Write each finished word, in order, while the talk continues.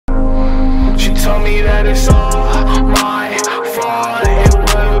me that it's all my fault. It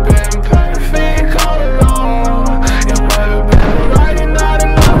would've been perfect all along. It would've been right and not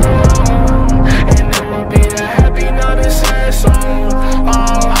another wrong. And it would be the happy, not a sad song.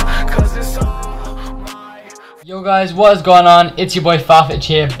 Oh, cause it's all my fault. Yo guys, what is going on? It's your boy Farfetch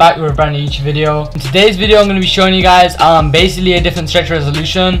here, back with a brand new YouTube video. In today's video, I'm going to be showing you guys basically a different stretch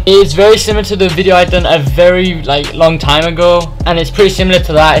resolution. It's very similar to the video I done a very long time ago, and it's pretty similar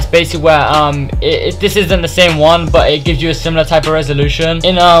to that. It's basically where this isn't the same one, but it gives you a similar type of resolution.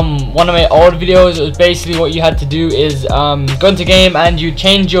 In one of my old videos, it was basically what you had to do is go into game and you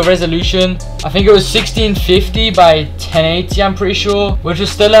change your resolution. I think it was 1650 by 1080, I'm pretty sure, which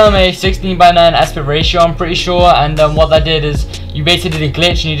was still a 16 by 9 aspect ratio, I'm pretty sure. And what that did is you basically did a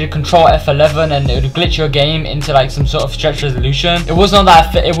glitch, and you did Control F11, and it would glitch your game into like some sort of stretch resolution. It wasn't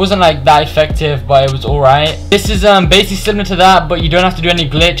that effective, but it was alright. This is basically similar to that, but you don't have to do any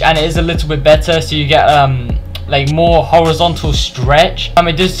glitch, and it is a little bit better, so you get like more horizontal stretch.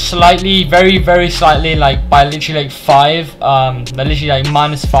 It does slightly, very slightly, like by literally like 5, literally like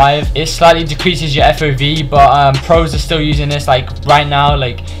 -5. It slightly decreases your FOV, but pros are still using this like right now.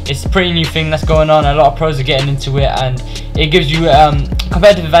 Like it's a pretty new thing that's going on. A lot of pros are getting into it, and it gives you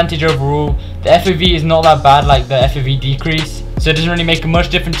competitive advantage overall. The FOV is not that bad, like the FOV decrease, so it doesn't really make much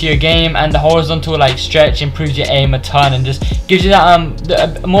difference to your game, and the horizontal like stretch improves your aim a ton and just gives you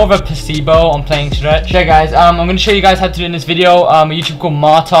that more of a placebo on playing stretch. Okay guys, I'm going to show you guys how to do in this video. A YouTube called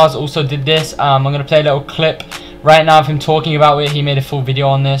Martoz also did this. I'm going to play a little clip right now of him talking about it. He made a full video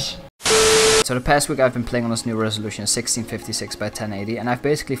on this. So the past week I've been playing on this new resolution, 1656 by 1080, and I've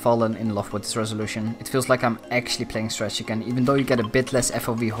basically fallen in love with this resolution. It feels like I'm actually playing stretch again. Even though you get a bit less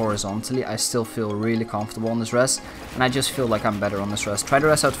FOV horizontally, I still feel really comfortable on this res, and I just feel like I'm better on this res. Try the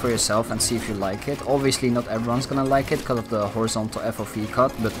res out for yourself and see if you like it. Obviously not everyone's gonna like it because of the horizontal FOV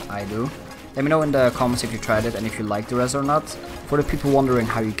cut, but I do. Let me know in the comments if you tried it and if you like the res or not. For the people wondering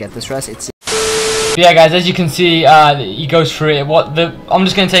how you get this res, it's... But yeah guys, as you can see, he goes through it. I'm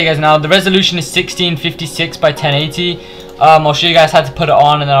just going to tell you guys now, the resolution is 1656 by 1080. I'll show you guys how to put it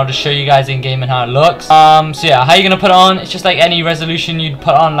on, and then I'll just show you guys in game and how it looks. So yeah, how you going to put it on? It's just like any resolution you'd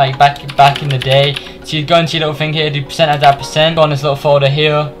put on like back in the day. So you'd go into your little thing here, do percent add that percent, go on this little folder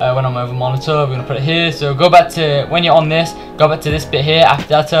here. When I'm over monitor, we're going to put it here. So go back to, when you're on this, go back to this bit here, app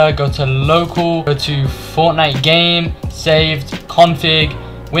data, go to local, go to Fortnite game, saved, config,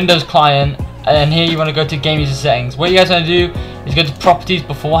 Windows client, and then here you want to go to game user settings. What you guys want to do is go to properties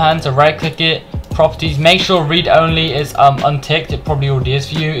beforehand, so right click it, properties, make sure read only is unticked. It probably already is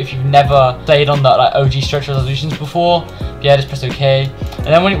for you if you've never played on the like OG stretch resolutions before. Yeah, just press OK, and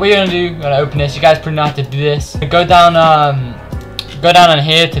then what you're going to do, you're going to open this. You guys probably know how to do this. Go down on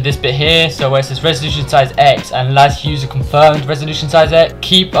here to this bit here, so where it says resolution size X and last user confirmed resolution size X.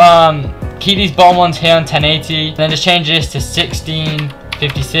 Keep these bottom ones here on 1080, and then just change this to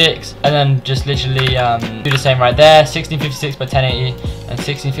 1656, and then just literally do the same right there, 1656 by 1080 and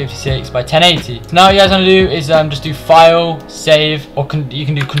 1656 by 1080. So now what you guys want to do is just do file, save, or you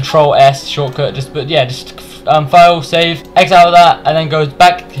can do Control S shortcut. Just file, save, X out of that, and then go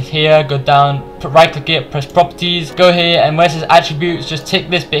back here, go down, right click it, press properties, go here, and where it says attributes, just tick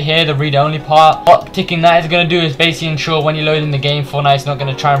this bit here, the read only part. What ticking that is going to do is basically ensure when you load in the game, Fortnite's not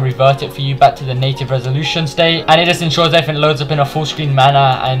going to try and revert it for you back to the native resolution state, and it just ensures everything loads up in a full screen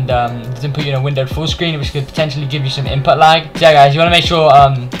manner and doesn't put you in a windowed full screen, which could potentially give you some input lag. So yeah guys, you want to make sure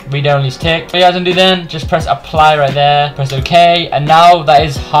read only is ticked. What you guys want to do then, just press apply right there, press OK, and now that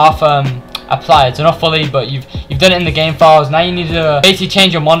is half applied, so not fully, but you've done it in the game files. Now you need to basically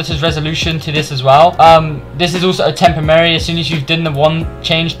change your monitor's resolution to this as well. This is also a temporary. As soon as you've done the one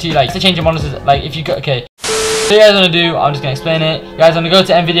change to like to change your monitor's, like if you go okay. So you guys want to do, I'm just going to explain it. You guys want to go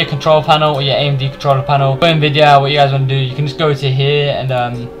to NVIDIA control panel or your AMD controller panel. Go NVIDIA, what you guys want to do, you can just go to here and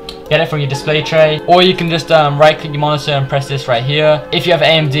get it from your display tray, or you can just right click your monitor and press this right here. If you have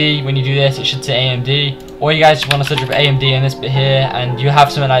AMD, when you do this, it should say AMD. Or you guys just want to search up AMD in this bit here, and you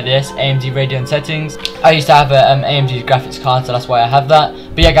have something like this, AMD Radeon settings. I used to have an AMD graphics card, so that's why I have that.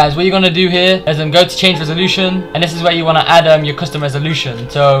 But yeah guys, what you're going to do here is go to change resolution, and this is where you want to add your custom resolution.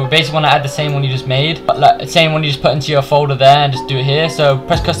 So basically want to add the same one you just made, but like the same one you just put into your folder there, and just do it here. So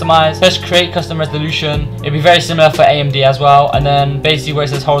press customize, press create custom resolution. It'll be very similar for AMD as well, and then basically where it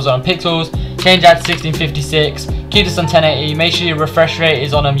says horizontal pixels, change that to 1656, keep this on 1080, make sure your refresh rate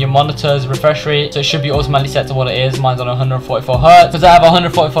is on your monitor's refresh rate, so it should be automatically set to what it is. Mine's on 144 Hz, because I have a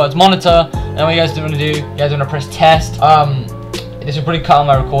 144 Hz monitor. And what you guys want to do, you guys want to press test. this will probably cut on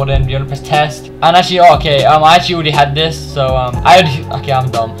my recording. You're gonna press test. And actually, oh, okay, I actually already had this, so okay, I'm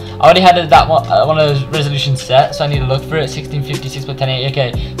dumb. I already had that one of those resolutions set, so I need to look for it. 1656 by 1080.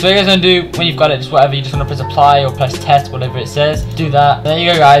 Okay, so what you guys gonna do when you've got it, just whatever, you just wanna press apply or press test, whatever it says. Do that. There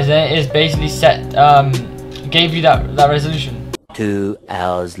you go, guys. Then it is basically set. Gave you that resolution. 2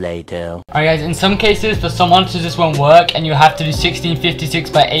 hours later. Alright guys, in some cases for some monitors this won't work and you have to do 1656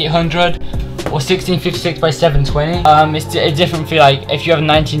 by 800 or 1656 by 720. It's different for like if you have a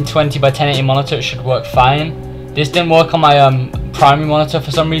 1920 by 1080 monitor, it should work fine. This didn't work on my primary monitor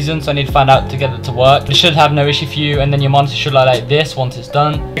for some reason, so I need to find out to get it to work. It should have no issue for you, and then your monitor should look like this once it's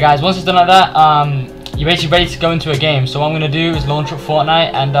done. Okay, guys, once it's done like that, you're basically ready to go into a game. So what I'm gonna do is launch up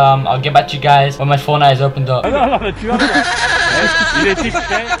Fortnite, and I'll get back to you guys when my Fortnite is opened up.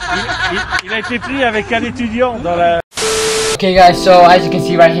 Il a été pris avec un étudiant dans la... Okay guys, so as you can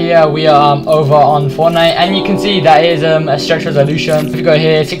see right here, we are over on Fortnite, and you can see that is a stretch resolution. If you go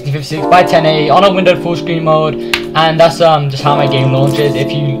here, 1656 by 1080 on a windowed full screen mode, and that's just how my game launches.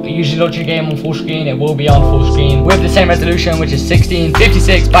 If you usually launch your game on full screen, it will be on full screen with the same resolution, which is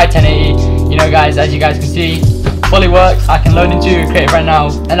 1656 by 1080. You know guys, as you guys can see, fully works. I can load into Creative right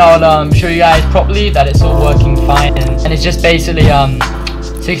now, and I'll show you guys properly that it's all working fine, and it's just basically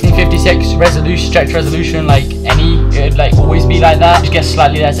 1656 resolution, stretch resolution, like it'd like always be like that. Just get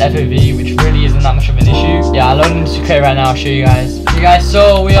slightly less FOV, which really isn't that much of an issue. Yeah, I'll load into Creative right now. I'll show you guys. Okay guys,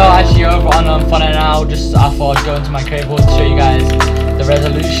 so we are actually over on Fortnite now. Just I thought I'd go into my Creative board to show you guys the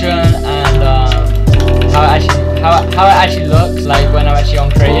resolution and how it actually looks like when I'm actually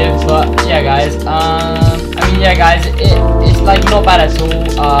on Creative. But yeah guys, I mean yeah guys, it's like not bad at all.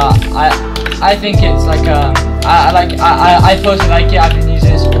 I think it's like I personally like it. I've been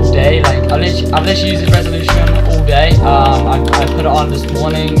using this all day. Like I've literally used this resolution all day. I put it on this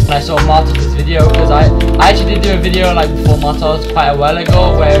morning and I saw Martoz's video, because I actually did do a video like before Martoz quite a while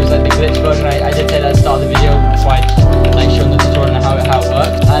ago where it was like the glitch version. I did say that at the start of the video before I like showing the tutorial and how it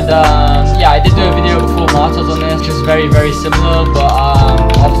works. And yeah, I did do a video before Martoz on this, which is very similar, but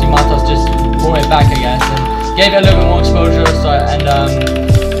obviously Martoz just brought it back, I guess, and gave it a little bit more exposure. So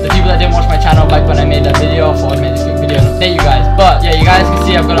the people that didn't watch my channel back when I made that video, I thought I'd make this quick video and update you guys. But yeah, you guys can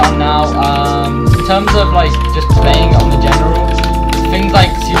see I've got it on now. In terms of like just playing on the general things, like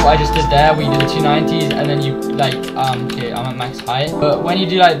see what I just did there, where you do the 290s and then you like okay, I'm at max height, but when you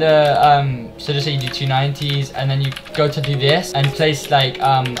do like the so just say you do 290s and then you go to do this and place like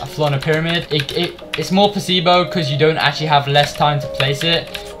a floor on a pyramid, it's more placebo because you don't actually have less time to place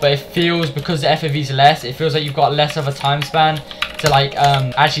it, but it feels, because the FOV is less, it feels like you've got less of a time span to like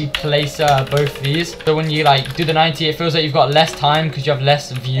actually place both these. So when you like do the 90, it feels like you've got less time because you have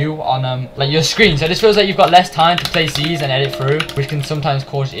less view on like your screen. So this feels like you've got less time to place these and edit through, which can sometimes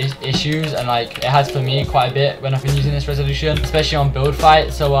cause issues, and like it has for me quite a bit when I've been using this resolution, especially on build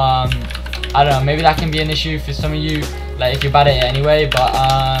fight. So I don't know, maybe that can be an issue for some of you, like if you're bad at it anyway. But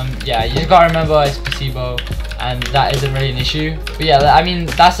yeah, you just gotta remember it's placebo, and that isn't really an issue. But yeah, I mean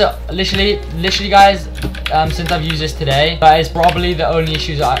that's literally guys, since I've used this today, that is probably the only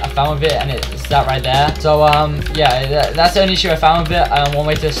issues that I found with it, and it's that right there. So yeah, that's the only issue I found with it. One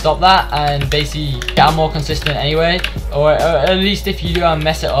way to stop that and basically get more consistent anyway, or at least if you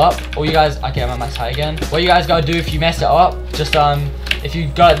mess it up, or you guys, okay, I'm at max height again. What you guys gotta do if you mess it up, just if you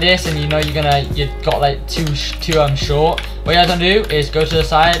got this and you know you got like too short, what you guys gonna do is go to the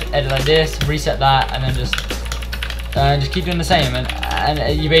side, edit like this, reset that, and then just keep doing the same,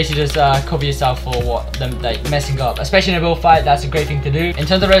 and you basically just cover yourself for what them like messing up, especially in a build fight. That's a great thing to do. In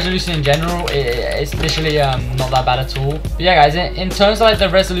terms of resolution in general, it's literally not that bad at all. But yeah guys, in terms of like the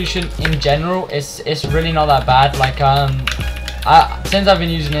resolution in general, it's really not that bad. Like since I've been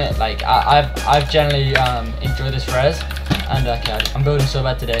using it, like I've generally enjoyed this res. And okay, I'm building so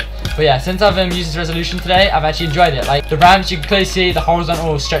bad today. But yeah, since I've used this resolution today, I've actually enjoyed it. Like the ramps, you can clearly see the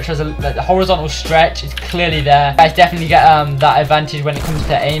horizontal stretch, like the horizontal stretch is clearly there. You guys definitely get that advantage when it comes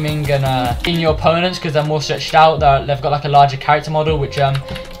to aiming and seeing your opponents, because they're more stretched out. They've got like a larger character model, which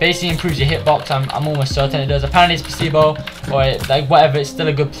basically improves your hitbox. I'm almost certain it does. Apparently it's placebo, or like whatever, it's still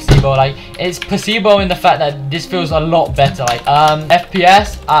a good placebo. Like it's placebo in the fact that this feels a lot better. Like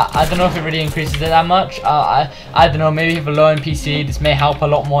FPS, I don't know if it really increases it that much. I don't know, maybe if a low-end PC, this may help a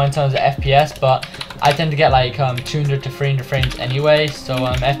lot more in terms of FPS, but I tend to get like 200 to 300 frames anyway, so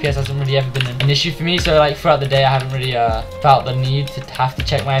FPS hasn't really ever been an issue for me. So like throughout the day I haven't really felt the need to have to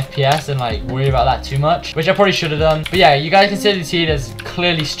check my FPS and like worry about that too much, which I probably should have done. But yeah, you guys can see there's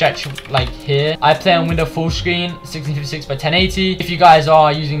clearly stretch like here. I play on window full screen, 1656 by 1080. If you guys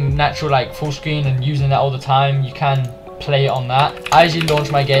are using natural like full screen and using that all the time, you can play it on that. I usually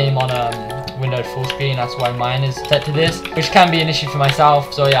launch my game on windowed full screen. That's why mine is set to this, which can be an issue for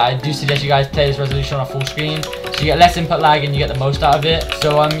myself. So yeah, I do suggest you guys play this resolution on full screen, so you get less input lag and you get the most out of it.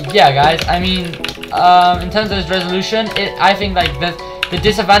 So yeah guys, I mean, in terms of this resolution, I think like the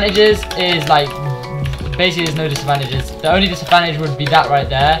disadvantages is like, basically there's no disadvantages. The only disadvantage would be that right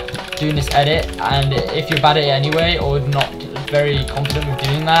there, doing this edit, and if you're bad at it anyway or not very confident with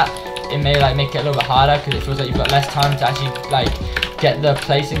doing that, it may like make it a little bit harder because it feels like you've got less time to actually like get the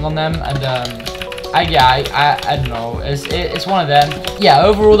placing on them. And I don't know, it's one of them. Yeah,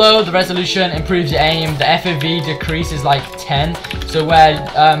 overall though, the resolution improves your aim. The FOV decrease is like 10, so where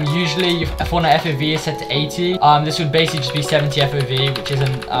usually Fortnite FOV is set to 80, this would basically just be 70 FOV, which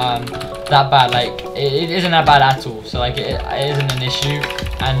isn't that bad. Like it isn't that bad at all, so like it isn't an issue.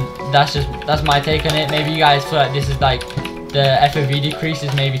 And that's my take on it. Maybe you guys feel like this is like, the FOV decrease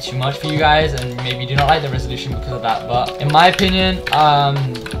is maybe too much for you guys, and maybe you do not like the resolution because of that. But in my opinion,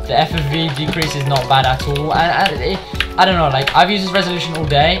 the FOV decrease is not bad at all. And I don't know, like I've used this resolution all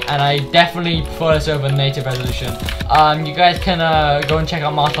day, and I definitely prefer this over native resolution. You guys can go and check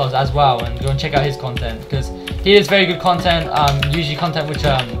out Martoz as well, and go and check out his content, because he does very good content, usually content which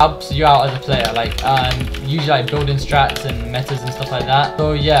helps you out as a player, like usually like building strats and metas and stuff like that.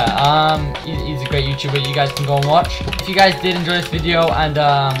 So yeah, he's a great YouTuber, you guys can go and watch. If you guys did enjoy this video and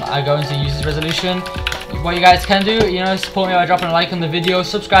I go into use this resolution, what you guys can do, you know, support me by dropping a like on the video,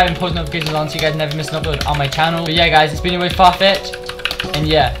 subscribe and post notifications on so you guys never miss an upload on my channel. But yeah guys, it's been your way Farfetch, and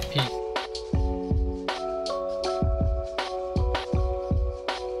yeah, peace.